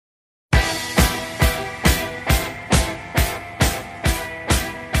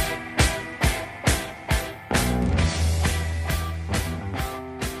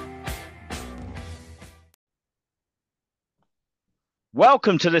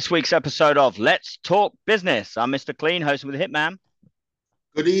Welcome to this week's episode of Let's Talk Business. I'm Mr. Clean, hosting with the Hitman.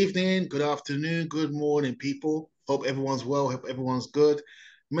 Good evening, good afternoon, good morning, people. Hope everyone's well, hope everyone's good.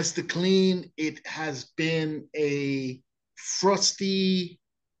 Mr. Clean, it has been a frosty,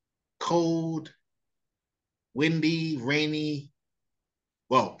 cold, windy, rainy.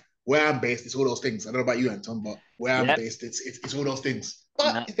 Well, where I'm based, it's all those things. I don't know about you, Anton, but where I'm Yep, based, it's all those things.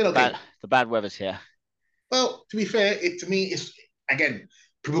 But no, it's been the bad okay. the bad weather's here. Well, to be fair, it to me it's again,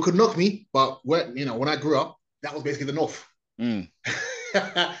 people could knock me, but when I grew up, that was basically the North. Mm.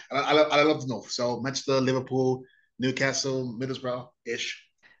 I love the North. So Manchester, Liverpool, Newcastle, Middlesbrough ish.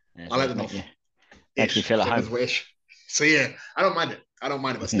 Yes, I like the you, North makes me ish. feel at So home. Middlesbrough ish. So yeah, I don't mind it. I don't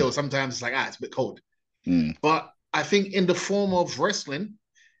mind it. But still, sometimes it's like it's a bit cold. Mm. But I think in the form of wrestling,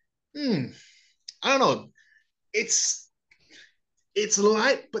 hmm, I don't know. It's it's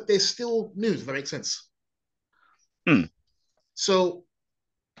light, but there's still news. If that makes sense. Mm. So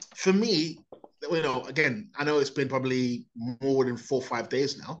for me, again, I know it's been probably more than 4 or 5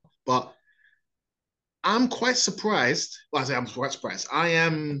 days now, but I'm quite surprised. Well, I say I'm quite surprised. I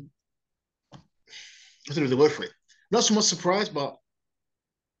am. What's the word for it? Not so much surprised, but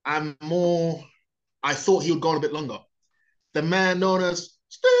I'm more. I thought he would go on a bit longer. The man known as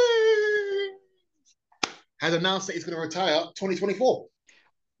Sting has announced that he's going to retire 2024.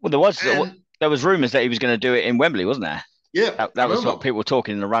 Well, And there was rumours that he was going to do it in Wembley, wasn't there? yeah, I That was what remember. people were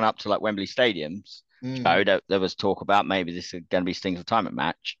talking in the run up to like Wembley stadiums. Mm. So there was talk about maybe this is going to be Sting's retirement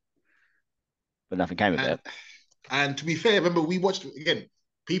match, but nothing came of And it. and to be fair, remember we watched again.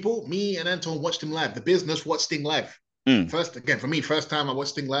 People, me and Anton watched him live. The business watched Sting live. Mm. First, again, for me, first time I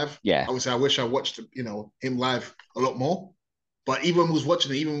watched Sting live. Yeah. Obviously, I wish I watched him live a lot more. But even when we was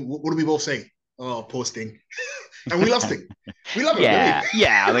watching it, even what do we both say? Oh, poor Sting. And we love Sting. We love him, don't we?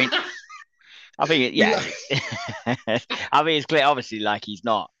 Yeah. I mean, I think we yeah. love I mean, it's clear. Obviously, like he's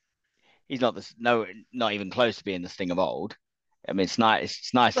not not even close to being the Sting of old. I mean, it's nice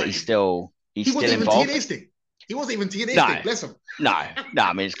that he's he still wasn't even involved. TNA Sting. He wasn't even TNA No, Sting, bless him. no.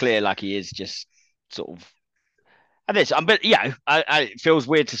 I mean, it's clear like he is just sort of. And this, but it feels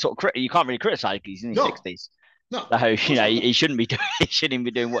weird to sort of you can't really criticize because he's in his No, sixties. no, So of course not. he shouldn't be doing he shouldn't even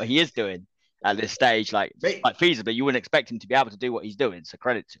be doing what he is doing at this stage. Mate, Like feasibly, you wouldn't expect him to be able to do what he's doing. So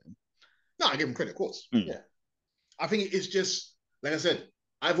credit to him. no, I give him credit, of course. Mm. Yeah. I think it's just like I said.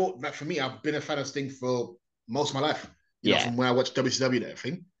 For me, I've been a fan of Sting for most of my life. Yeah, From when I watched WCW and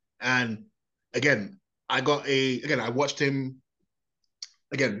everything. And again, I watched him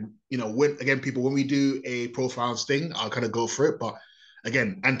again. When we do a profile on Sting, I'll kind of go through it. But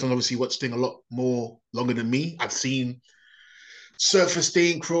again, Anton obviously watched Sting a lot more longer than me. I've seen Surfer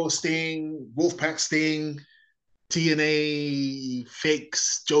Sting, Crow Sting, Wolfpack Sting, TNA,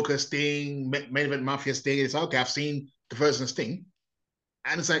 Fakes, Joker Sting, Main Event Mafia Sting. It's okay. I've seen the version of Sting,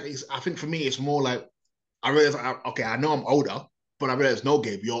 and I think for me, it's more like I realize, okay, I know I'm older, but I realize no,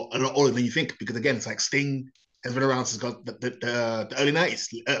 Gabe, you're a lot older than you think because again, it's like Sting has been around since the early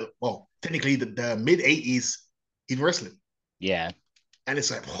 90s. Well, technically the mid 80s, he's wrestling, yeah, and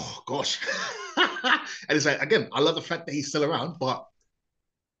it's like, oh gosh, and it's like again, I love the fact that he's still around, but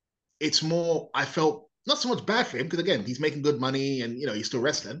it's more. I felt not so much bad for him because again, he's making good money and he's still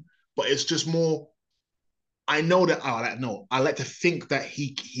wrestling, but it's just more. I know that. No, I like to think that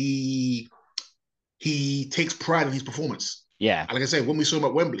he takes pride in his performance. yeah, And like I said, when we saw him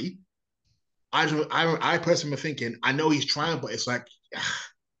at Wembley, I personally am thinking, I know he's trying, but it's like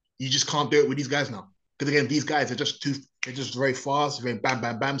you just can't do it with these guys now. Because again, these guys are they're just very fast, very bam,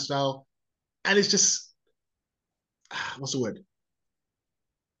 bam, bam style, and it's just what's the word?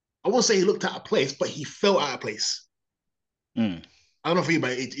 I won't say he looked out of place, but he felt out of place. mm. I don't know for you,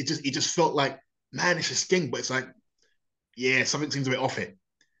 but it just felt like man, it's a Sting, but it's like yeah, something seems a bit off it.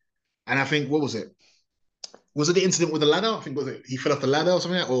 And I think what was it? Was it the incident with the ladder? I think was it he fell off the ladder or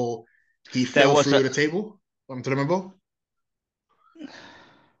something, like or he There fell was through a the table. I'm trying to remember.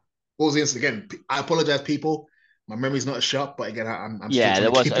 What was the incident again? I apologize, people. My memory's not as sharp, but again, I'm still yeah, trying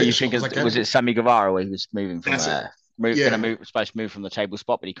there to was. keep Are it you as sharp as thinking I was can. it Sammy Guevara where he was moving from That's it. gonna Yeah, move supposed to move from the table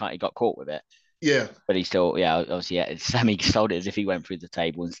spot, but he can't. He got caught with it. yeah, But he still, yeah, obviously, yeah. Sammy sold it as if he went through the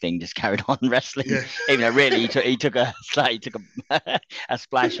table, and Sting just carried on wrestling. yeah, Even though really he took a he took a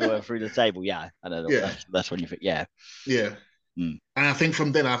splash through the table. Yeah, I know yeah, that's when you think, yeah, yeah. mm, And I think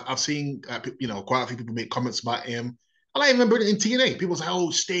from then I've seen quite a few people make comments about him. And I remember in TNA, people say, "Oh,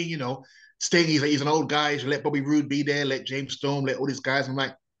 Sting, Sting, he's an old guy. He should let Bobby Roode be there, let James Storm, let all these guys." I'm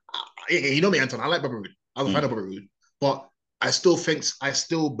like, you know me, Anton. I like Bobby Roode. I was a fan of mm, Bobby Roode, but I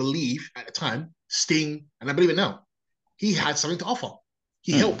still believe at the time Sting, and I believe it now. He had something to offer.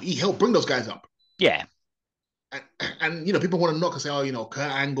 mm, He helped bring those guys up. yeah. and people want to knock and say, oh,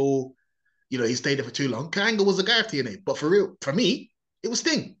 Kurt Angle, he stayed there for too long. Kurt Angle was the guy of TNA, but for real, for me, it was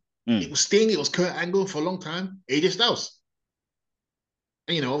Sting. It was Sting. It was Kurt Angle for a long time. AJ Styles.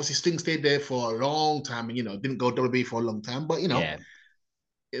 And obviously Sting stayed there for a long time, and didn't go WWE for a long time. But Yeah.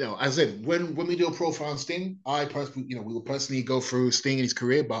 As I said, when we do a profile on Sting, I personally, we will personally go through Sting in his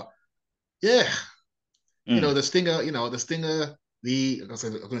career. But yeah, the Stinger, I was going to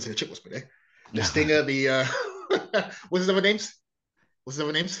say the Chick Whisperer there. The Stinger, what's his other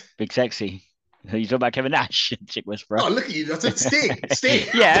names? Big Sexy. You talking about Kevin Nash, Chick Whisperer? Oh, look at you! That's Sting. Sting.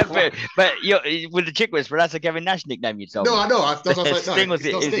 Yeah, but with the Chick Whisperer, that's a Kevin Nash nickname you told me. No, I know. I was like, Sting was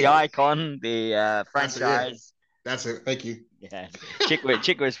the icon, the franchise. That's it. Thank you. Yeah, Chick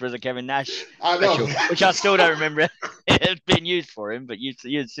Whisperer is a Kevin Nash special, which I still don't remember it being used for him, but you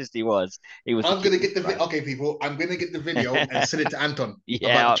insist he was. He was. I'm gonna get the okay, people. I'm gonna get the video and send it to Anton. Yeah,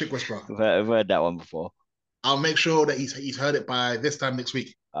 about the Chick Whisperer. I've heard that one before. I'll make sure that he's heard it by this time next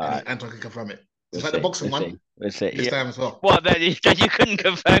week, and Anton can confirm it. It's like the boxing one. We'll see. This time as well. What? That you couldn't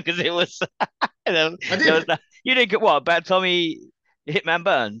confirm because it was. I did. You didn't get what about Tommy Hitman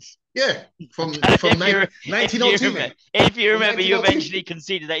Burns? Yeah, from 1902. If you remember, you eventually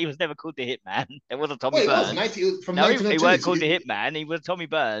conceded that he was never called the Hitman. It wasn't Tommy Burns. From no, 1902. He weren't called the Hitman. He was Tommy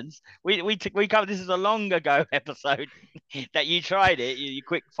Burns. We covered this is a long ago episode that you tried it. You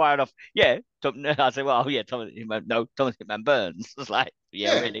quick fired off. Yeah, I said, well, yeah, Thomas Hitman Burns. It's like,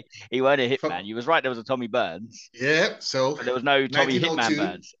 yeah, really, he weren't a Hitman. You was right. There was a Tommy Burns. Yeah, so but there was no Tommy Hitman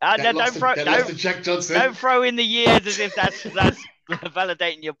Burns. Don't throw in the years as if that's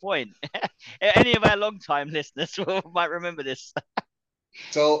validating your point. Any of our long-time listeners might remember this.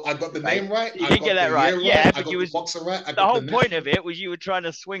 So I got the name right. You did get that right. Yeah, but you was boxer right. The whole point of it was you were trying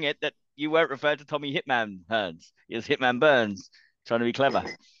to swing it that you weren't referred to Tommy Hitman Burns. It was Hitman Burns, trying to be clever.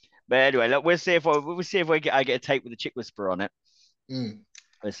 But anyway, look, we'll see if I get a tape with the Chick Whisperer on it.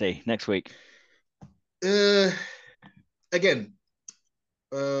 Let's see next week. Again,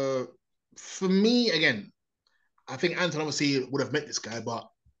 for me, again, I think Anton obviously would have met this guy, but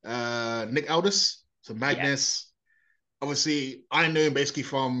Nick Aldis, so Magnus. Yeah. Obviously, I knew him basically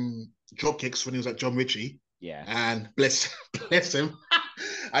from Dropkicks when he was at John Ritchie. Yeah. And bless him.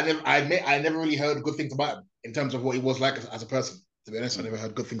 I never really heard good things about him in terms of what he was like as a person. To be honest, I never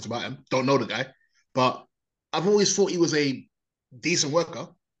heard good things about him. Don't know the guy. But I've always thought he was a decent worker.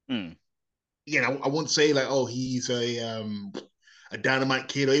 Yeah, I wouldn't say like, oh, he's a dynamite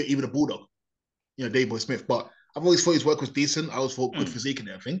kid or even a bulldog. Dave Boy Smith. But I've always thought his work was decent. I always thought good physique and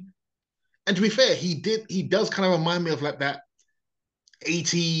everything. And to be fair, he does kind of remind me of like that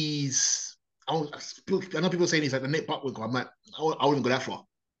 80s. I know people saying he's like the Nick Buckwood guy. I'm like, I wouldn't go that far.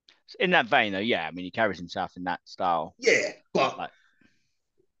 In that vein, though, yeah. I mean, he carries himself in that style. Yeah, but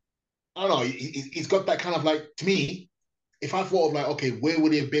I don't know. He's got that kind of like, to me, if I thought of like, okay, where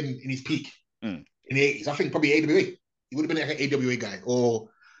would he have been in his peak in the 80s? I think probably AWA. He would have been like an AWA guy or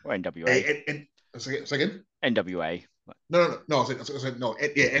NWA. Second? NWA. No.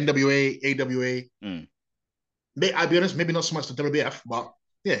 Yeah, NWA, AWA. I'll be honest, maybe not so much the WBF, but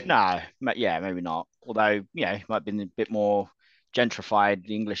yeah. No, yeah, maybe not. Although, yeah, he might have been a bit more gentrified,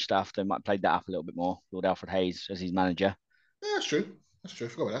 the English stuff. They might have played that up a little bit more. Lord Alfred Hayes as his manager. Yeah, that's true. I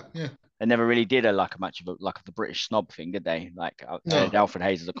forgot about that. Yeah. They never really did a much of the British snob thing, did they? Like Alfred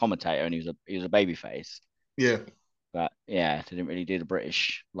Hayes as a commentator, and he was a babyface. Yeah. But yeah, they didn't really do the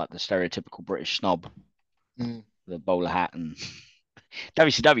British, like the stereotypical British snob, the bowler hat, and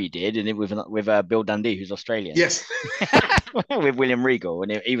WCW did, and it with Bill Dundee, who's Australian. Yes. With William Regal,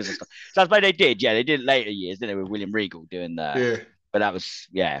 and he was a snob. So I suppose they did, yeah, they did later years, didn't they, with William Regal doing that. Yeah. But that was,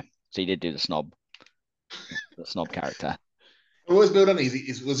 yeah, so he did do the snob character. What was Bill Dundee?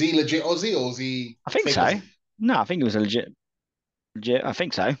 Was he legit Aussie or was he? I think so. Aussie? No, I think he was a legit. I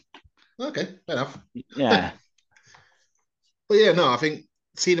think so. Okay, fair enough. Yeah. But yeah, no, I think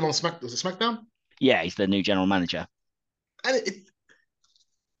seeing him on SmackDown. Yeah, he's the new general manager. And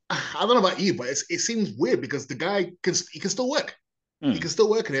I don't know about you, but it seems weird because the guy can still work. He can still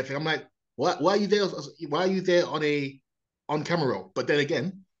work and everything. I'm like, why are you there? Why are you there on camera role? But then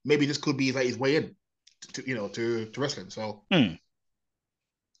again, maybe this could be like his way in to wrestling. So I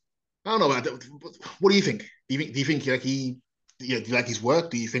don't know about that. What do you think? Do you think like do you like his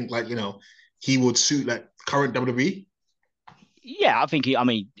work? Do you think like he would suit like current WWE? Yeah, I think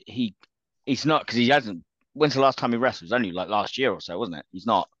he's not, because he hasn't. When's the last time he wrestled? It was only like last year or so, wasn't it? He's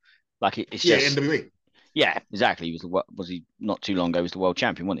not like it's just NWA. Yeah, exactly. He was he not too long ago? He was the world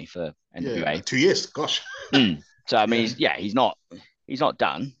champion, wasn't he, for NWA? Yeah, 2 years. Gosh. So I mean, he's not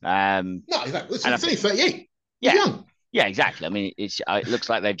done. No, he's only 38. He's young. Yeah, exactly. I mean, it looks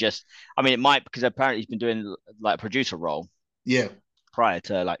like they've just. I mean, it might because apparently he's been doing like a producer role Yeah. prior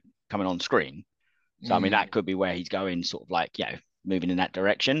to like coming on screen. So I mean, Mm. that could be where he's going, sort of like moving in that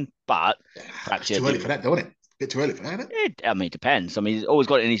direction. But perhaps It's he'll too early do. for that, don't it? A bit too early for that, isn't it? I mean, it depends. I mean, he's always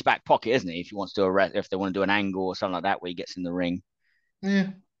got it in his back pocket, isn't he? If he wants to arrest, if they want to do an angle or something like that, where he gets in the ring. Yeah.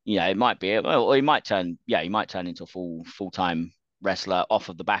 Yeah, it might be. Well, or he might turn. Yeah, he might turn into a full time wrestler off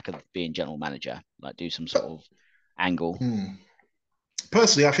of the back of being general manager. Like do some sort But of angle.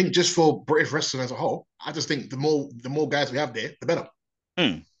 personally, I think just for British wrestling as a whole, I just think the more guys we have there, the better.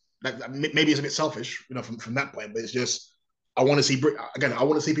 Mm, Like maybe it's a bit selfish, from that point, but it's just I want to see again. I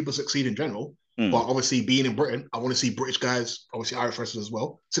want to see people succeed in general, but mm, obviously being in Britain, I want to see British guys, obviously Irish wrestlers as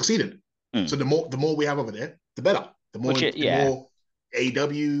well, succeeding. So mm. the more we have over there, the better. The more Which it, the yeah. more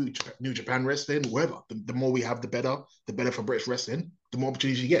AEW, New Japan Wrestling, wherever, the more we have, the better. The better for British wrestling, the more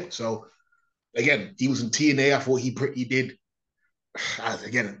opportunities you get. So again, he was in TNA. I thought he did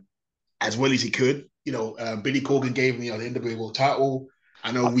again as well as he could. Billy Corgan gave him the NWA World Title.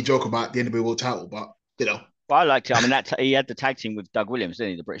 I know I, we joke about the NWA World Title, but you know, well, I liked it. I mean, he had the tag team with Doug Williams,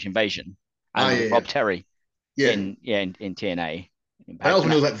 didn't he? The British Invasion, ah, and with yeah, Rob yeah, Terry yeah. in TNA But that Impact. was And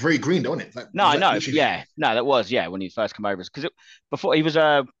when it that, was like very green, don't it? Like no, it was I like know. literally, Yeah, no, that was when he first come over because before he was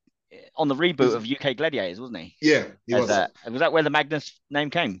on the it reboot was, of UK Gladiators, wasn't he? yeah, he As was, was that where the Magnus name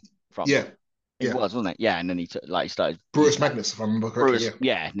came from? yeah, It yeah. was, wasn't it? Yeah, and then he took, like he started Brutus using that Magnus, if I remember correctly, Brutus,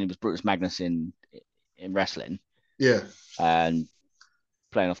 yeah, yeah, and it was Brutus Magnus in wrestling yeah. and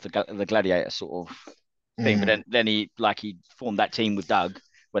playing off the gladiator sort of thing. But Mm. then he formed that team with Doug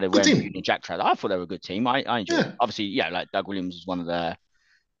where they were Good wearing the team, Union Jack trailer. I thought they were a good team. I enjoyed. yeah. Obviously, yeah, like Doug Williams was one of the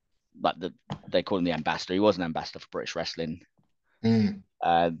like they call him the ambassador. He was an ambassador for British wrestling. Mm.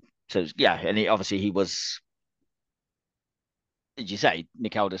 Uh, so yeah, and he was. Did you say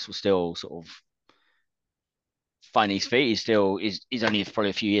Nick Aldis was still sort of finding his feet? He's only probably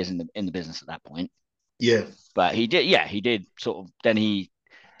a few years in the business at that point. Yeah, But he did, yeah, he did sort of. Then he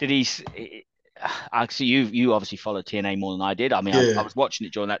did he. Actually, you obviously followed TNA more than I did. I mean, I yeah. was watching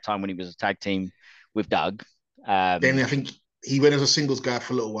it during that time when he was a tag team with Doug. Then Um, I think he went as a singles guy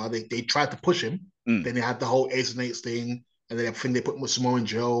for a little while. They tried to push him. mm, Then they had the whole Ace and Eights thing, and then I think they put him with Samoa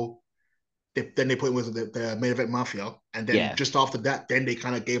Joe. Then they put him with the main event Mafia, and then yeah, just after that, then they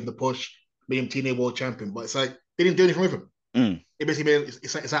kind of gave him the push, made him TNA World Champion. But it's like they didn't do anything with him. mm, It basically made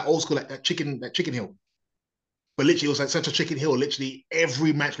it's like old school, like that chicken hill. But literally, it was like such a chicken hill. Literally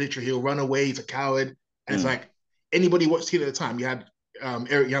every match, literally he'll run away. He's a coward, and it's mm, like anybody watched TNA at the time. You had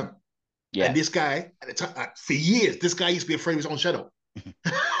Eric Young, and yeah, this guy at the time, for years, this guy used to be afraid of his own shadow.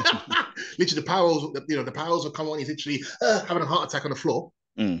 Literally, the powers will come on. He's literally having a heart attack on the floor,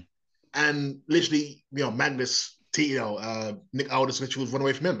 mm, and literally, Magnus, Nick Aldis literally was run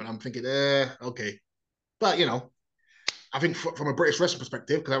away from him. And I'm thinking, okay, but I think from a British wrestling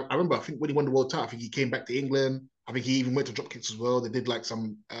perspective, because I remember, I think when he won the world title, I think he came back to England. I think he even went to Dropkicks as well. They did like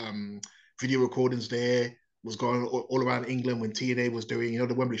some video recordings there. Was going all around England when TNA was doing,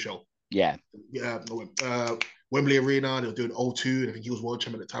 the Wembley show. yeah, Yeah, Wembley Arena. They were doing O2, and I think he was world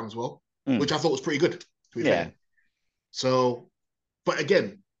champion at the time as well, which mm, I thought was pretty good, to be yeah, fair. So, but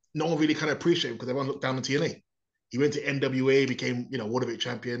again, no one really kind of appreciated him because everyone looked down on TNA. He went to NWA, became Waterweight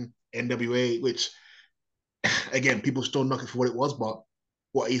champion, NWA, which again people still knock it for what it was. But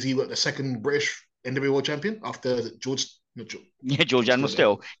what is he? What, the second British NWA world champion after George? Not George, yeah. George George Animal still there.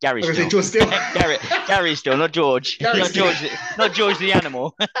 still, Gary I was going to say still, George still. Gary still, not George, Gary not still. George, not George the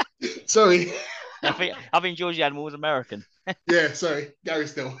animal. Sorry. I think George the animal was American. Yeah, sorry, Gary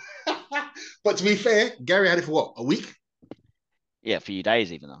still. But to be fair, Gary had it for what, a week? Yeah, a few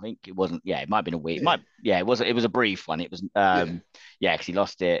days even. I think it wasn't. Yeah, it might have been a week. It Yeah, might. Yeah, it was. It was a brief one. It was. yeah. Yeah, because he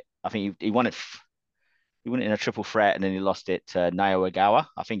lost it. I think he won it. He won it in a triple threat, and then he lost it to Nayo Ogawa.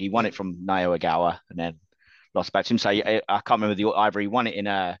 I think he won it Yep. from Nayo Ogawa, and then lost back to him. So I can't remember the either he won it in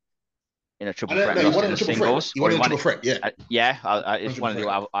a I triple don't threat know. and He lost won it it in in a a triple threat. singles, He or won he it in a won triple it. threat. Yeah, Yeah, on it's triple one of threat.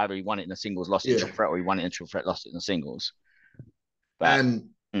 the either he won it in the singles, lost it in Yeah, triple threat, or he won it in a triple threat, lost it in the singles. But and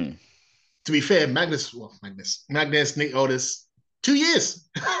mm, to be fair, Magnus, Nick Otis, 2 years.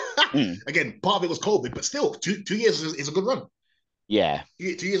 mm, Again, part of it was COVID, but still, two years is a good run. yeah, 2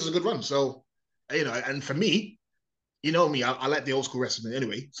 years is a good run. So, and for me, me, I like the old school wrestling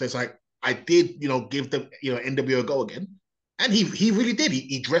anyway. So it's like I did, give the NWO a go again, and he really did.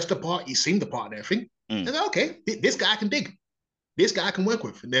 He dressed the part, he seemed the part and everything. mm, And okay, this guy I can dig, this guy I can work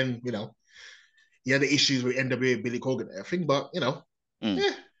with. And then he had the issues with NWA Billy Corgan and everything, but mm,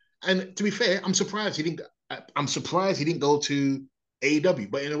 yeah. And to be fair, I'm surprised he didn't. I'm surprised he didn't go to AEW.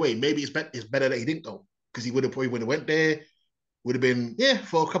 But in a way, maybe it's better that he didn't go because he would have probably went there, would have been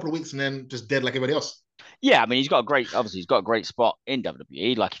for a couple of weeks and then just dead like everybody else. Yeah, I mean, he's got a great spot in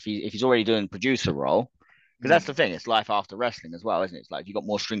WWE. Like if he's already doing producer role, because that's the Mm, thing, it's life after wrestling as well, isn't it? It's like you got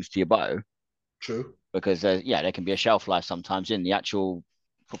more strings to your bow true. because yeah, there can be a shelf life sometimes in the actual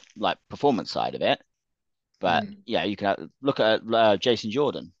like performance side of it. But Mm. yeah, you can look at Jason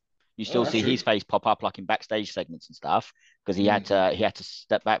Jordan. You Oh, still that's see his true. face pop up like in backstage segments and stuff because Mm. he had to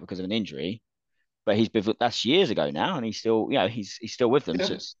step back because of an injury. But that's years ago now, and he's still he's still with them.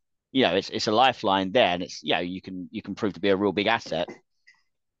 So Yeah. it's it's a lifeline there, and it's you can prove to be a real big asset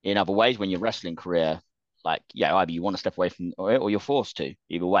in other ways when your wrestling career, like either you want to step away from it or you're forced to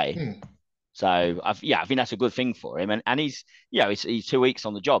either way. Mm. So I think that's a good thing for him, and he's he's 2 weeks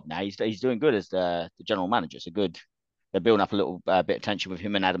on the job now. He's doing good as the general manager. It's a good. They're building up a little bit of tension with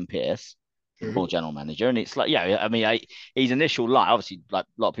him and Adam Pearce, the True. more general manager, and it's like I mean his initial line obviously like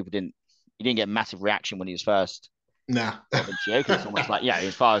a lot of people didn't he didn't get massive reaction when he was first Nah. sort of introduced because it's almost like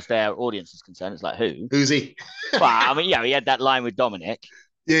as far as their audience is concerned, it's like who. Who's he? Well, I mean, he had that line with Dominic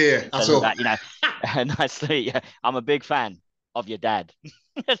Yeah, yeah, in I terms of saw. that, nicely. Yeah, I'm a big fan of your dad.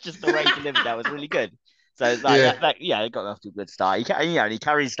 That's just the way he delivered that was really good. So it's like Yeah. yeah, he got off to a good start. And he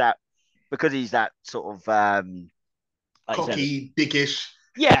carries that because he's that sort of like you said, Cocky, dickish.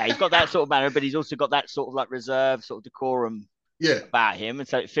 yeah, he's got that sort of manner, but he's also got that sort of like reserve, sort of decorum Yeah, about him, and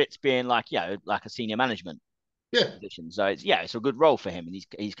so it fits being like like a senior management yeah. position. So it's a good role for him, and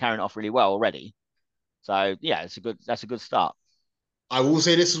he's carrying it off really well already. So yeah, that's a good start. I will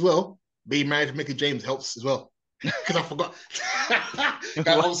say this as well. Being married to Mickey James helps as well. Because I forgot.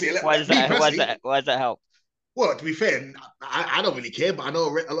 Obviously, me personally, Why does that help? well, to be fair, I don't really care, but I know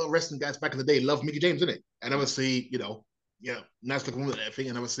a lot of wrestling guys back in the day love Mickey James, didn't it? And obviously, nice looking woman and everything.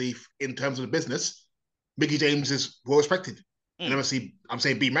 And obviously, in terms of the business, Mickey James is well respected. And Mm. obviously, I'm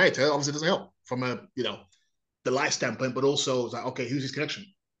saying being married to her obviously doesn't help from the life standpoint, but also it's like, okay, who's his connection?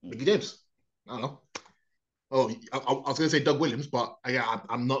 Mm. Mickey James. I don't know. Oh, I was going to say Doug Williams, but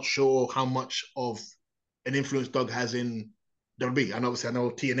I'm not sure how much of an influence Doug has in WWE. And obviously, I know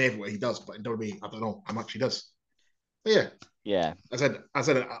TNA everywhere he does, but in WWE, I don't know how much he does. But yeah, Yeah, I said,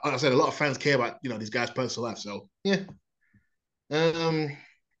 a lot of fans care about these guys' personal life. So yeah, um,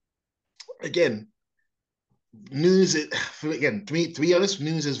 again, news. Again, to be honest,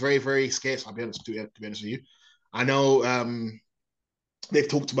 news is very very scarce. I'll be honest to be honest with you. I know they've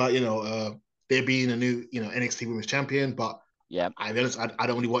talked about there being a new NXT Women's Champion, but yeah. I be honest, I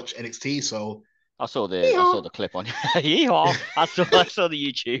don't really watch NXT, so I yeah, saw the clip on Yeehaw. I saw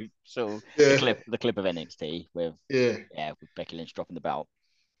the YouTube, so yeah, the clip of NXT with yeah, with Becky Lynch dropping the belt.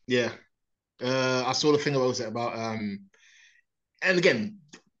 yeah. I saw the thing about and again,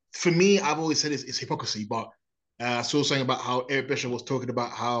 for me, I've always said it's hypocrisy, but I saw something about how Eric Bischoff was talking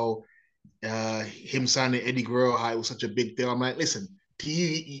about how him signing Eddie Guerrero, how it was such a big deal. I'm like, listen,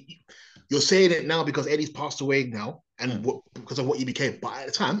 you're saying it now because Eddie's passed away now and Mm, because of what he became. But at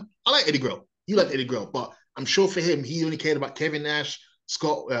the time, I like Eddie Guerrero. You like mm. Eddie Guerrero, but I'm sure for him, he only cared about Kevin Nash,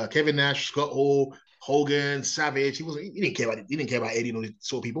 Scott Hall, Hogan, Savage. He didn't care about it. He didn't care about Eddie and all these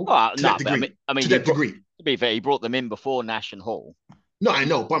sort of people Well, to that no, but degree. I mean, To that degree. to be fair, he brought them in before Nash and Hall No, I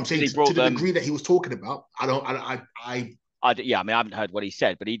know, but I'm because saying he to brought the them. degree that he was talking about, I don't, I Yeah, I mean, I haven't heard what he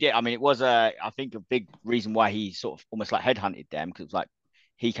said, but he did. I mean, it was I think a big reason why he sort of almost like headhunted them because it was like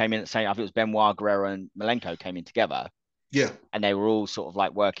he came in at the same. I think it was Benoit, Guerrero, and Malenko came in together, yeah, and they were all sort of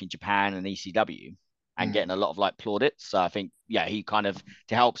like working Japan and ECW and mm, getting a lot of like plaudits. So I think he kind of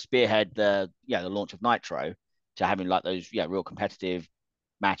to help spearhead the launch of Nitro to having like those real competitive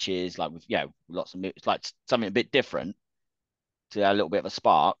matches like with lots of it's like something a bit different to a little bit of a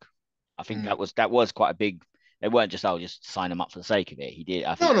spark. I think mm. that was quite a big. They weren't just just sign him up for the sake of it. He did.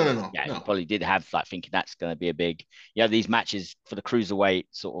 I No, think no, no, no, he no. probably did have like thinking that's going to be a big these matches for the cruiserweight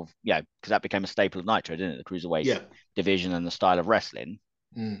sort of because that became a staple of Nitro, didn't it? The cruiserweight Yeah, division and the style of wrestling.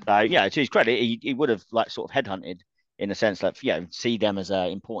 mm, So to his credit, he would have like sort of headhunted in the sense that see them as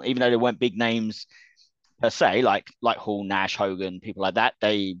important, even though they weren't big names per se, like Hall, Nash, Hogan, people like that.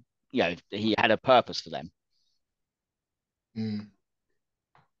 They he had a purpose for them. mm.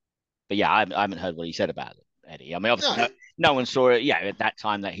 But I haven't heard what he said about it, Eddie. I mean, No, obviously, no one saw it. At that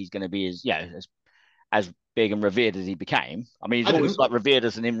time that he's going to be as big and revered as he became. I mean, he's I always didn't. like revered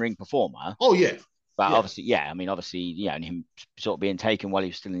as an in-ring performer, Oh yeah, but yeah. obviously, I mean, obviously, and him sort of being taken while he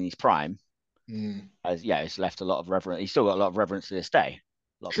was still in his prime, Mm. as it's left a lot of reverence. He's still got a lot of reverence to this day.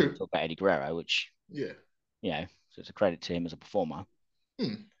 A lot of people True. talk about Eddie Guerrero, which Yeah. so it's a credit to him as a performer.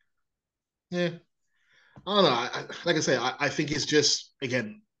 Hmm. Yeah. I don't know. Like I say, I think it's just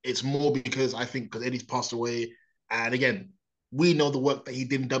again, it's more because I think because Eddie's passed away, and again, we know the work that he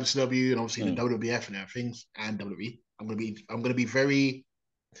did in WCW and obviously the Mm, WWF and everything, and WWE. I'm gonna be very.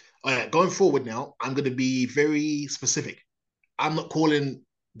 All right, going forward now, I'm going to be very specific. I'm not calling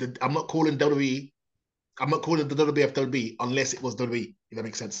WWE. I'm not calling the WWF WWE unless it was WWE. If that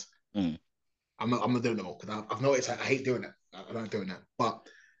makes sense. Mm. I'm not doing it all because I've noticed I hate doing that. I don't doing that. But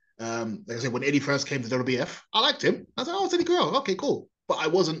like I said, when Eddie first came to WWF, I liked him. I was like, oh, it's Eddie Guerrero. Okay, cool. But I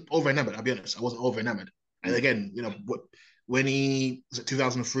wasn't over enamored. I'll be honest. I wasn't over enamored. And again, when he was at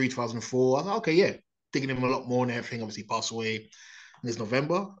 2003, 2004, I was like, okay, yeah, digging him a lot more and everything. Obviously, he passed away in this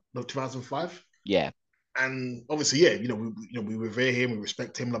November of 2005. Yeah. And obviously, yeah, we revere him, we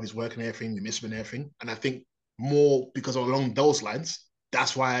respect him, love his work and everything, we miss him and everything. And I think more because along those lines,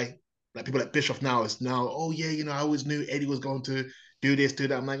 that's why like people like Bischoff now is now, oh yeah, I always knew Eddie was going to do this, do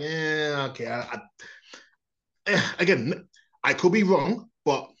that. I'm like, okay. Again, I could be wrong,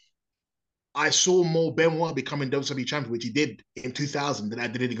 but I saw more Benoit becoming WWE champion, which he did in 2000, than I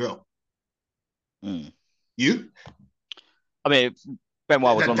did Eddie Guerrero. Mm. You? I mean,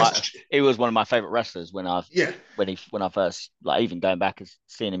 Benoit was he was one of my favorite wrestlers when I first, like, even going back and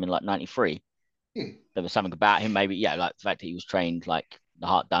seeing him in like '93. There was something about him, maybe, yeah, like the fact that he was trained like the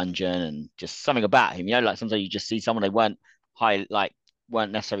Heart Dungeon and just something about him, like sometimes you just see someone, they weren't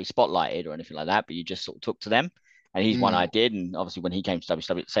weren't necessarily spotlighted or anything like that, but you just sort of took to them. And he's one I did. And obviously when he came to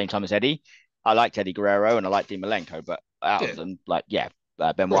WWE at the same time as Eddie, I liked Eddie Guerrero and I liked Dean Malenko, but out of them,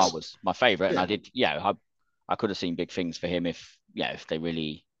 Benoit was my favorite. And I did, I could have seen big things for him if they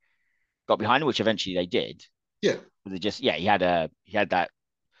really got behind him, which eventually they did. Yeah. But they just, he had that,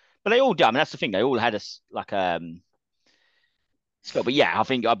 but they all did. I mean, that's the thing. They all had skill. But yeah, I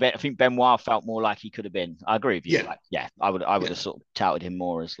think Benoit felt more like he could have been. I agree with you. Yeah. I would have sort of touted him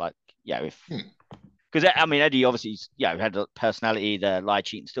more as like, because I mean, Eddie obviously, had the personality, the lie,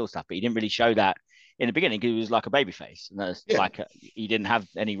 cheat, and steal stuff, but he didn't really show that in the beginning because he was like a babyface, and he didn't have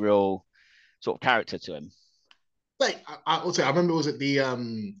any real sort of character to him. Like I remember it was at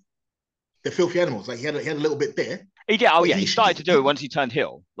the Filthy Animals. Like he had a little bit there. He did. Oh yeah, he started to do it once he turned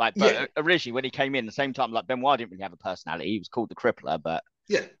heel. But originally when he came in, the same time, like Benoit didn't really have a personality. He was called the Crippler, but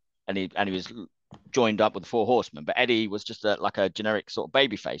and he was joined up with the Four Horsemen. But Eddie was just like a generic sort of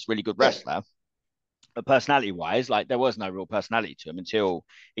babyface, really good wrestler. But personality wise, like there was no real personality to him until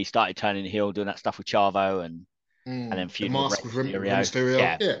he started turning heel, doing that stuff with Chavo and then feuding with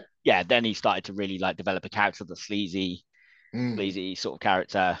Mysterio. Yeah. Then he started to really like develop a character, the sleazy sort of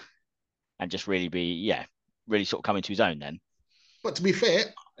character, and just really be really sort of coming to his own then. But to be fair,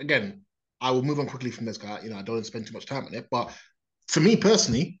 again, I will move on quickly from this guy. I don't want to spend too much time on it. But for me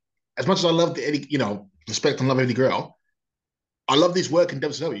personally, as much as I love the Eddie, respect and love Eddie Guerrero, I love this work in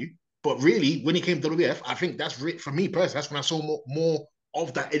WCW. But really, when he came to WWF, I think that's for me personally. That's when I saw more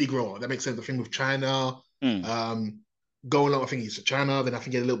of that Eddie Guerrero. That makes sense. The thing with China, going on. I think he's to China. Then I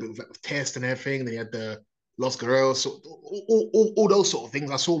think he had a little bit with Test and everything. Then he had the Los Guerreros. So all those sort of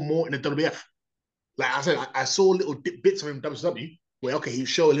things I saw more in the WWF. Like I said, I saw little bits of him in WCW where, okay, he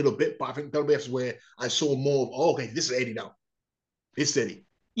showed a little bit, but I think WWF is where I saw more of, okay, this is Eddie now. This is Eddie.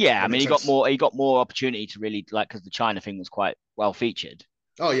 Yeah, I mean, he got more opportunity to really, like, because the China thing was quite well featured.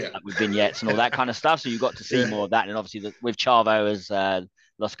 Oh, yeah. Like with vignettes and all that kind of stuff. So you got to see more of that. And obviously with Chavo as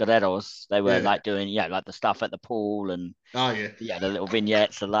Los Guerreros, they were like doing, like the stuff at the pool and the little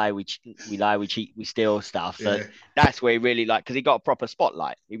vignettes, the lie, we cheat, we steal stuff. So that's where he really because he got a proper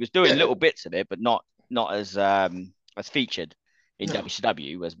spotlight. He was doing little bits of it, but not as featured in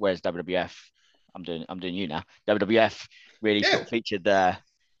WCW, whereas WWF, I'm doing you now. WWF really sort of featured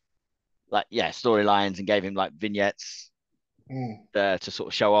storylines and gave him like vignettes to sort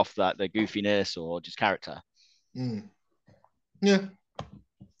of show off the goofiness or just character. Yeah.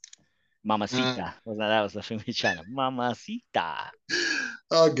 Mamacita. That was the thing with China. Mamacita.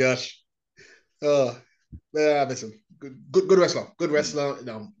 Oh gosh. Oh listen. Good wrestler. Good wrestler.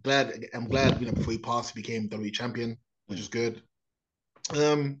 I'm glad, before he passed, he became WWE champion, which is good.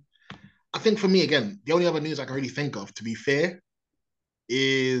 I think for me, again, the only other news I can really think of, to be fair,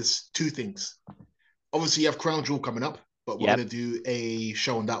 is two things. Obviously, you have Crown Jewel coming up, but we're going to do a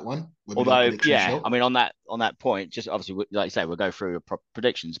show on that one. Although, I mean, on that point, just obviously, like you say, we'll go through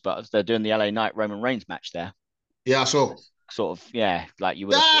predictions, but they're doing the LA Knight Roman Reigns match there. Yeah, I saw. Sort of, like you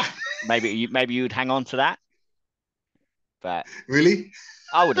would maybe you would hang on to that. But really,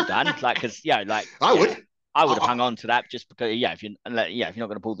 I would have done because I would have hung on to that just because if you're not going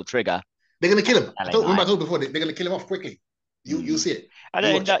to pull the trigger, they're going to kill him. I told before they're going to kill him off quickly. You'll see it. I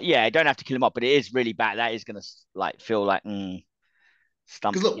don't have to kill him off, but it is really bad. That is going to feel like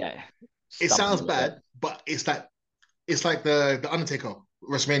stump. Because look, it sounds bad, but it's like the Undertaker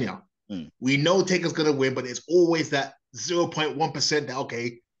WrestleMania. We know Taker's going to win, but it's always that 0.1%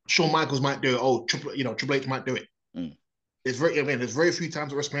 that Shawn Michaels might do it. Oh, Triple H might do it. there's very few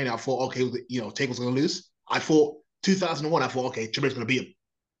times at WrestleMania I thought, okay, Taker's going to lose. I thought 2001, I thought, okay, Triple H's going to beat him.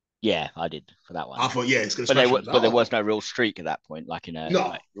 Yeah, I did for that one. I thought, yeah, it's going to But there smash was him. but there Okay. was no real streak at that point. Like No,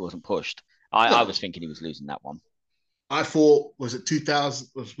 like it wasn't pushed. I no. was thinking he was losing that one. I thought, was it 2000?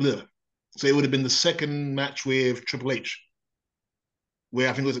 So it would have been the second match with Triple H, where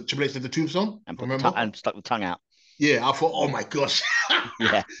I think it was Triple H did the tombstone, And if I put remember. and stuck the tongue out. Yeah, I thought, oh my gosh.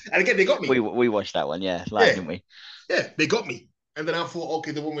 Yeah. And again, they got me. We watched that one, yeah, live, Yeah, didn't we? yeah, they got me. And then I thought,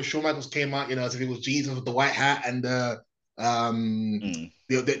 okay, the one with Shawn Michaels came out, as if it was Jesus with the white hat and Mm.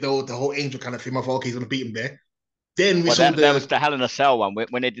 the whole angel kind of thing. I thought, okay, he's gonna beat him there. Then we Well, saw there was the the Hell in a Cell one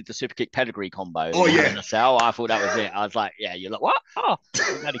when they did the super kick pedigree combo oh in Hell yeah. in a Cell. I thought that was it. I was like, yeah, you're like, what? Oh,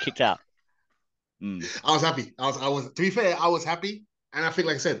 glad he kicked out. Mm. I was happy. I was to be fair, I was happy. And I think,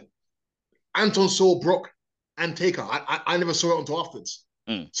 like I said, Anton saw Brock and Taker. I never saw it until afterwards.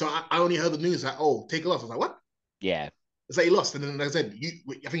 Mm. So I only heard the news that, oh, Taker lost. I was like, what? Yeah. It's like he lost. And then, like I said,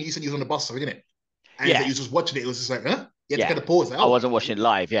 I think you said you was on the bus, so, didn't it? And Yeah. you was just watching it. It was just like, huh? You had Yeah. to kind of pause. Like, I oh. wasn't watching it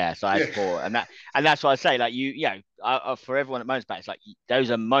live, yeah, so I had to Yeah. pause, and that's why I say, like, for everyone at moments back, it's like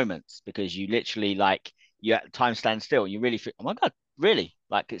those are moments because you literally like time stands still, and you really feel, oh my god, really,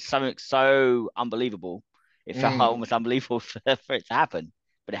 like it's something so unbelievable. It felt almost unbelievable for it to happen,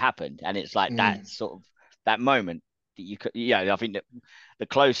 but it happened, and it's like that sort of that moment that you could, I think that the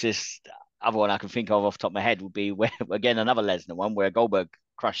closest other one I can think of off the top of my head would be where again another Lesnar one where Goldberg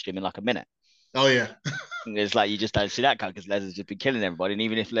crushed him in like a minute. Oh yeah. It's like you just don't see that guy because Lesnar's just been killing everybody, and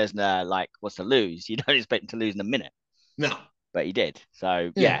even if Lesnar like was to lose, you don't expect him to lose in a minute, No. but he did.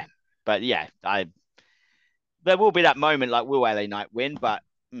 So Yeah. but yeah, I there will be that moment like will LA Knight win, but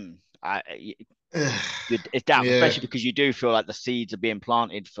it's doubtful, Yeah. especially because you do feel like the seeds are being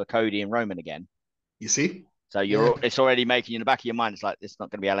planted for Cody and Roman again. You see? So Yeah. it's already making in the back of your mind. It's like it's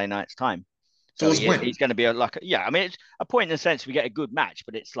not going to be LA Knight's time. So Towards when? he's going to be I mean, it's a point in the sense we get a good match,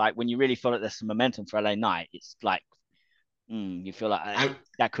 but it's like when you really feel like there's some momentum for LA Knight, it's like you feel like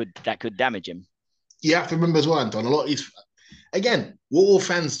that could damage him. You have to remember as well, Anton. A lot of these, again, we're all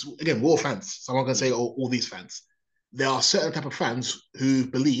fans. Again, we're all fans. So I'm not going to say all these fans. There are certain type of fans who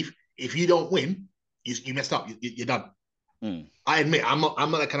believe if you don't win, you messed up. You're done. I admit, I'm not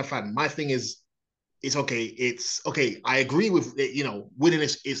that kind of fan. My thing is, it's okay. It's okay. I agree with winning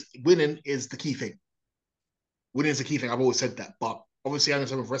is the key thing. Winning is the key thing. I've always said that, but obviously, I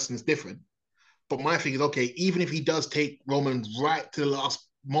understand with wrestling is different. But my thing is, okay, even if he does take Roman right to the last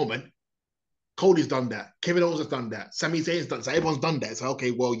moment, Cody's done that. Kevin Owens has done that. Sami Zayn's done that. So everyone's done that. It's like, okay,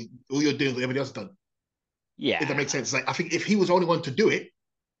 well, all you're doing is what everybody else has done. Yeah. If that makes sense. Like, I think if he was the only one to do it,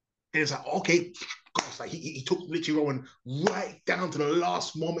 then it's like, okay, gosh, like he took literally Roman right down to the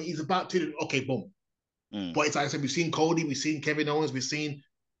last moment. He's about to, okay, boom. But it's like I said, we've seen Cody, we've seen Kevin Owens, we've seen,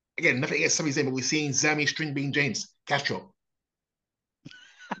 again, nothing against Sami Zayn, but we've seen Sammy String Bean James, Castro.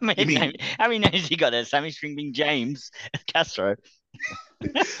 How many names he got there? Sammy String Bean James, Castro.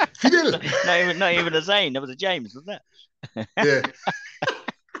 Fidel. not even a Zayn. There was a James, wasn't it? Yeah.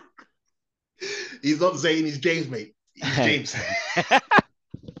 He's not Zayn, he's James, mate. He's James.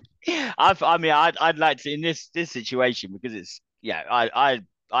 I'd like to in this situation because it's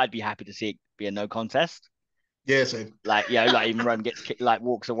I'd be happy to see it be a no contest. Yeah, same. Like like even Roman gets kicked, like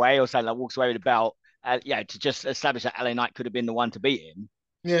walks away or something, like walks away with the belt. To just establish that LA Knight could have been the one to beat him.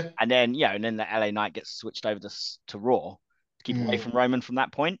 Yeah. And then the LA Knight gets switched over to Raw to keep away from Roman from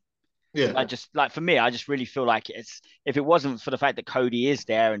that point. Yeah. I just like for me, I just really feel like it's if it wasn't for the fact that Cody is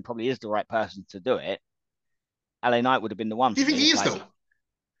there and probably is the right person to do it, LA Knight would have been the one. Do you think he is though?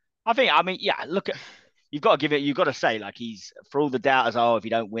 Look at you've got to give it. You've got to say like he's for all the doubters. Oh, if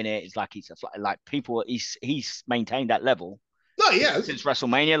you don't win it, it's like like people. He's maintained that level. No, yeah. Since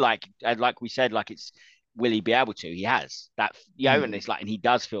WrestleMania, like we said, like it's will he be able to? He has that, and it's like, and he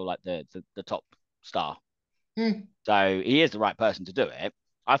does feel like the top star. So he is the right person to do it.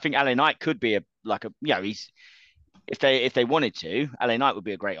 I think LA Knight could be he's if they wanted to, LA Knight would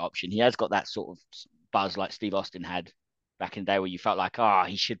be a great option. He has got that sort of buzz like Steve Austin had back in the day where you felt like,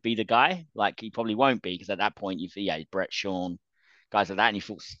 he should be the guy. Like he probably won't be because at that point Brett, Shawn, guys like that, and you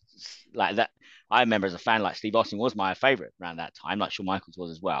thought like that. I remember as a fan, like Steve Austin was my favorite around that time, like Shawn Michaels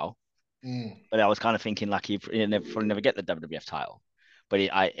was as well. But I was kind of thinking like he'd probably never get the WWF title, but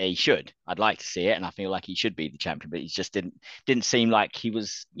he should. I'd like to see it, and I feel like he should be the champion. But he just didn't seem like he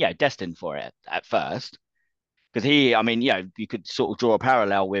was destined for it at first. Because you could sort of draw a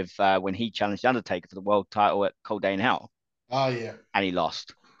parallel with when he challenged the Undertaker for the world title at Cold Day in Hell. Oh yeah, and he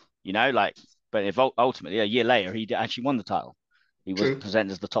lost. But if ultimately a year later he actually won the title, he was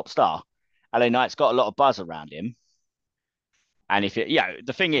presented as the top star. LA Knight's got a lot of buzz around him, And if it,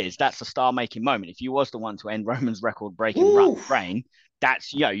 the thing is, that's the star-making moment. If you was the one to end Roman's record-breaking Ooh, reign,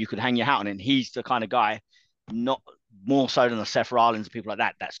 that's you could hang your hat on, and he's the kind of guy, not more so than the Seth Rollins and people like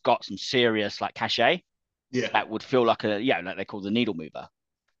that, that's got some serious like cachet yeah. that would feel like like they call the needle mover.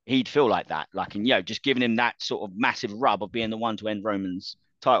 He'd feel like that, like, and just giving him that sort of massive rub of being the one to end Roman's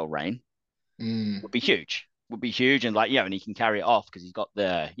title reign Mm. would be huge. Would be huge, and like, and he can carry it off because he's got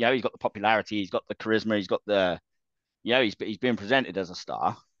he's got the popularity, he's got the charisma, he's got the, he's been presented as a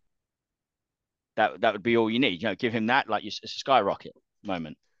star. That would be all you need. Give him that, like, it's a skyrocket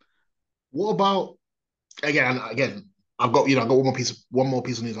moment. What about again? I've got one more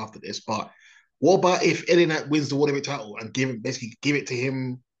piece of news after this. But what about if LA Knight wins the World Heavyweight title and give it to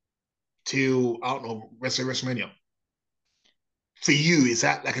him to, I don't know, WrestleMania? For you, is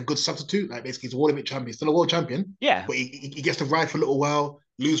that like a good substitute? Like, basically, he's a World Heavyweight champion, still a world champion, Yeah. but he gets to ride for a little while,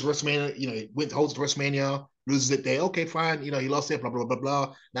 lose WrestleMania, holds to WrestleMania, loses it there. Okay, fine. He lost it, blah, blah, blah,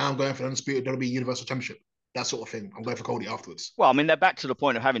 blah. Now I'm going for the Undisputed WWE Universal Championship. That sort of thing. I'm going for Cody afterwards. Well, I mean, they're back to the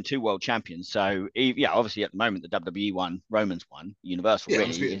point of having two world champions. So obviously at the moment the WWE one, Roman's one, Universal Yeah,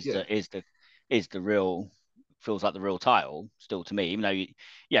 really Undisputed, yeah. Is the real, feels like the real title still to me. Even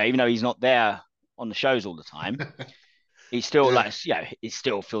though he's not there on the shows all the time, he's still Yeah. like, it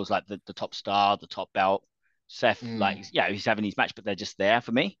still feels like the top star, the top belt. Seth, like, Mm. he's having these matches, but they're just there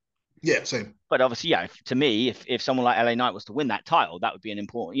for me. Yeah, same. But obviously, to me, if someone like LA Knight was to win that title, that would be an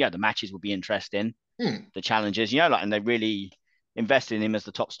important. The matches would be interesting, Mm. the challenges, like, and they really invested in him as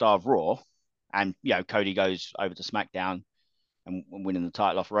the top star of Raw, and Cody goes over to SmackDown and winning the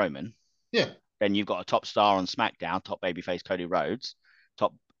title off Roman. Yeah. Then you've got a top star on SmackDown, top babyface Cody Rhodes,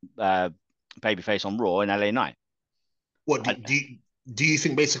 top uh, babyface on Raw in LA Knight. What do you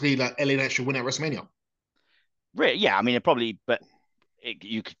think basically like LA Knight should win at WrestleMania? Yeah, I mean, it probably, but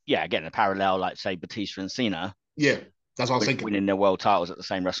you could, again, a parallel, like, say, Batista and Cena. Yeah, that's what I was thinking. Winning their world titles at the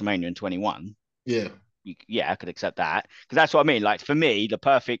same WrestleMania in 21. Yeah. I could accept that, because that's what I mean. Like, for me, the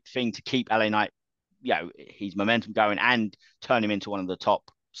perfect thing to keep LA Knight, his momentum going and turn him into one of the top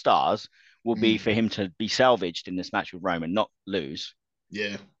stars will be for him to be salvaged in this match with Roman, not lose.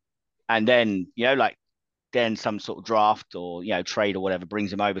 Yeah. And then, like, then some sort of draft or, trade or whatever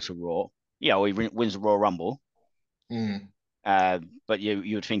brings him over to Raw. Or he wins the Royal Rumble. Mm. But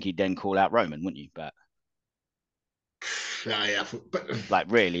you would think he'd then call out Roman, wouldn't you? But yeah. But like,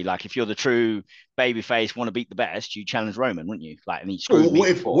 really, like, if you're the true babyface, want to beat the best, you challenge Roman, wouldn't you? Like, and he screwed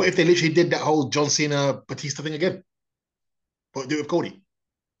me before. What if they literally did that whole John Cena Batista thing again? But do it with Cody.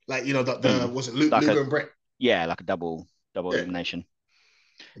 Like, was it like Luger and Brett? Yeah, like a double elimination.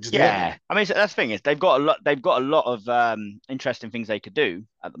 Yeah. I mean, so that's the thing is they've got a lot of interesting things they could do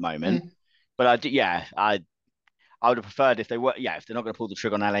at the moment. But I would have preferred if they were, if they're not going to pull the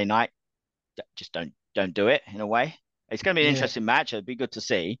trigger on LA Knight, just don't do it in a way. It's going to be an interesting match. It'd be good to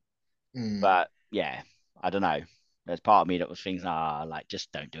see. But I don't know. There's part of me that was thinking, like,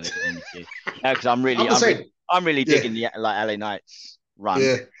 just don't do it. Because I'm really digging the like LA Knight's run.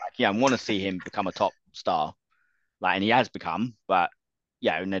 Yeah. Like, I want to see him become a top star. Like, and he has become, but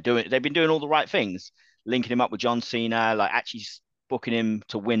and they've been doing all the right things, linking him up with John Cena, like actually booking him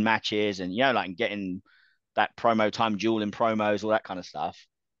to win matches, and like getting that promo time, dueling promos, all that kind of stuff.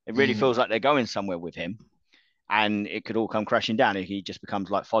 It really feels like they're going somewhere with him, and it could all come crashing down if he just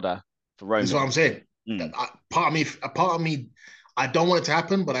becomes like fodder for Roman. That's what I'm saying. Part of me, I don't want it to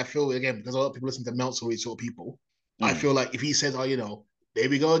happen, but I feel, again, because a lot of people listen to Meltzer, these sort of people, I feel like if he says, there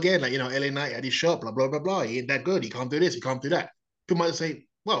we go again, like, LA Knight had his shot, blah, blah, blah, blah, he ain't that good, he can't do this, he can't do that. People might say,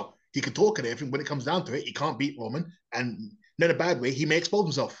 well, he can talk and everything, when it comes down to it, he can't beat Roman, and not in a bad way, he may expose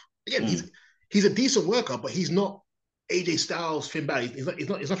himself. Again, he's a decent worker, but he's not AJ Styles, Finn Balor. He's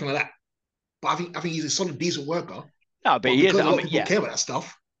nothing like that. But I think he's a solid, decent worker. No, but he is. A lot of people care about that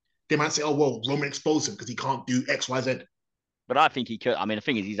stuff. They might say, "Oh, well, Roman exposed him because he can't do X, Y, Z." But I think he could. I mean, the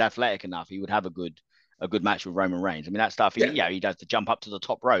thing is, he's athletic enough. He would have a good match with Roman Reigns. I mean, that stuff. He does the jump up to the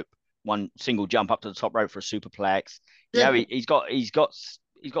top rope, one single jump up to the top rope for a superplex. Yeah, he's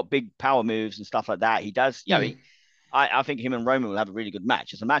got big power moves and stuff like that. He does. I think him and Roman will have a really good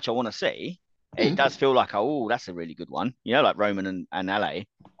match. It's a match I want to see. It does feel like, that's a really good one. Like Roman and LA.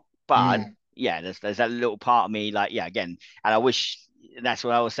 But there's that little part of me, like, again, and I wish, that's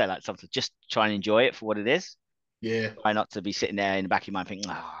what I always say, like, something, just try and enjoy it for what it is. Yeah. Try not to be sitting there in the back of your mind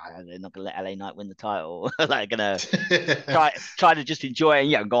thinking, they're not gonna let LA Knight win the title. Like, gonna try to just enjoy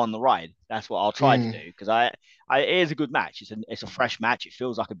it and go on the ride. That's what I'll try to do, because it is a good match. It's a fresh match. It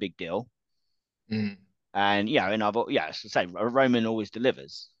feels like a big deal. And and I've as I say, Roman always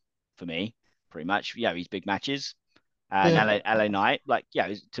delivers for me, pretty much. His big matches. And LA Knight, like,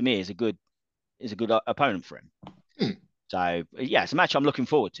 to me, is a good opponent for him. So yeah, it's a match I'm looking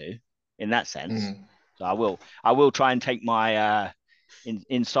forward to in that sense. Mm. So I will try and take my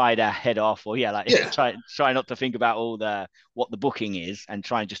insider head off, or yeah, like Yeah. try not to think about all the what the booking is, and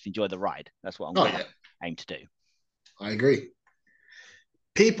try and just enjoy the ride. That's what I'm Oh gonna yeah. aim to do. I agree.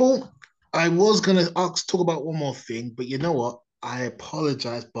 People, I was gonna talk about one more thing, but you know what? I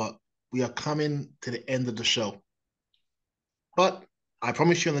apologize, but we are coming to the end of the show. But I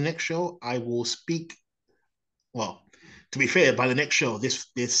promise you on the next show, I will speak. Well, to be fair, by the next show, this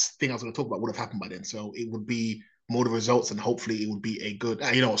thing I was going to talk about would have happened by then. So it would be more the results, and hopefully it would be a good.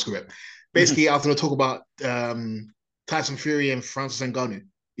 You know what? Screw it. Basically, I was going to talk about Tyson Fury and Francis Ngannou.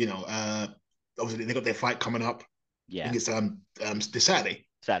 You know, obviously they got their fight coming up. I Yeah, think it's this Saturday.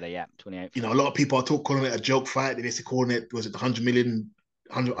 Saturday, yeah, 28th. You know, a lot of people are calling it a joke fight. They're basically calling it, was it the 100 million,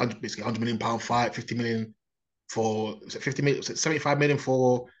 100 basically £100 million fight, 50 million for, was it 50 million, was it 75 million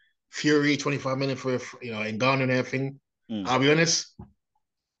for Fury, 25 million for, you know, in Ghana and everything. Mm, I'll be honest,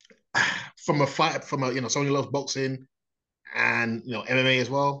 from a fight, from a, you know, someone who loves boxing and, you know, MMA as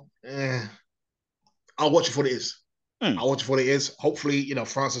well, I'll watch it for what it is. mm, I'll watch it for what it is. Hopefully, you know,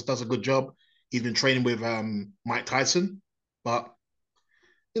 Francis does a good job. He's been training with Mike Tyson, but,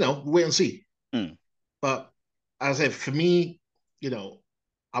 you know, wait and see. mm. But as I said, for me, you know,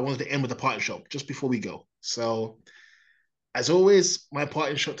 I wanted to end with a parting shot just before we go. So, as always, my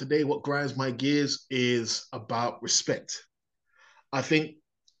parting shot today, what grinds my gears is about respect. I think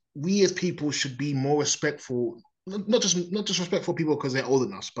we as people should be more respectful, not just respectful of people because they're older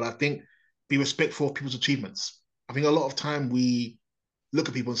than us, but I think be respectful of people's achievements. I think a lot of time we look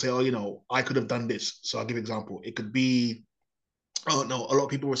at people and say, oh, you know, I could have done this. So I'll give an example. It could be, oh no, a lot of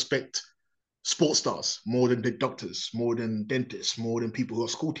people respect sports stars more than the doctors, more than dentists, more than people who are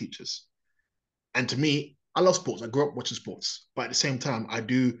school teachers. And to me, I love sports. I grew up watching sports, but at the same time, I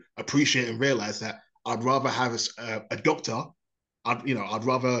do appreciate and realize that I'd rather have a doctor. I'd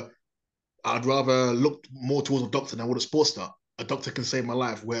rather look more towards a doctor than I would a sports star. A doctor can save my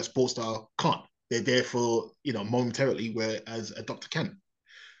life, where a sports star can't. They're there for, you know, momentarily, whereas a doctor can.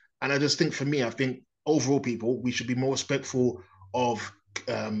 And I just think, for me, I think overall, people, we should be more respectful of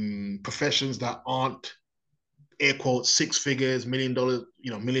professions that aren't, air quotes, six figures, $1 million, you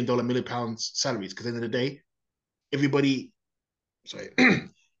know, $1 million, £1 million salaries. Because at the end of the day, everybody, sorry,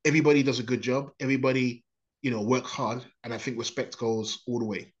 everybody does a good job. Everybody, you know, work hard, and I think respect goes all the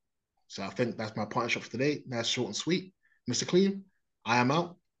way. So I think that's my partnership for today. Nice, short, and sweet. Mr. Clean, I am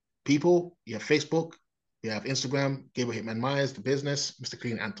out. People, you have Facebook, you have Instagram, Gabriel Hitman Myers, the business, Mr.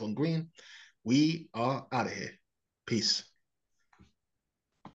 Clean, Anton Green. We are out of here. Peace.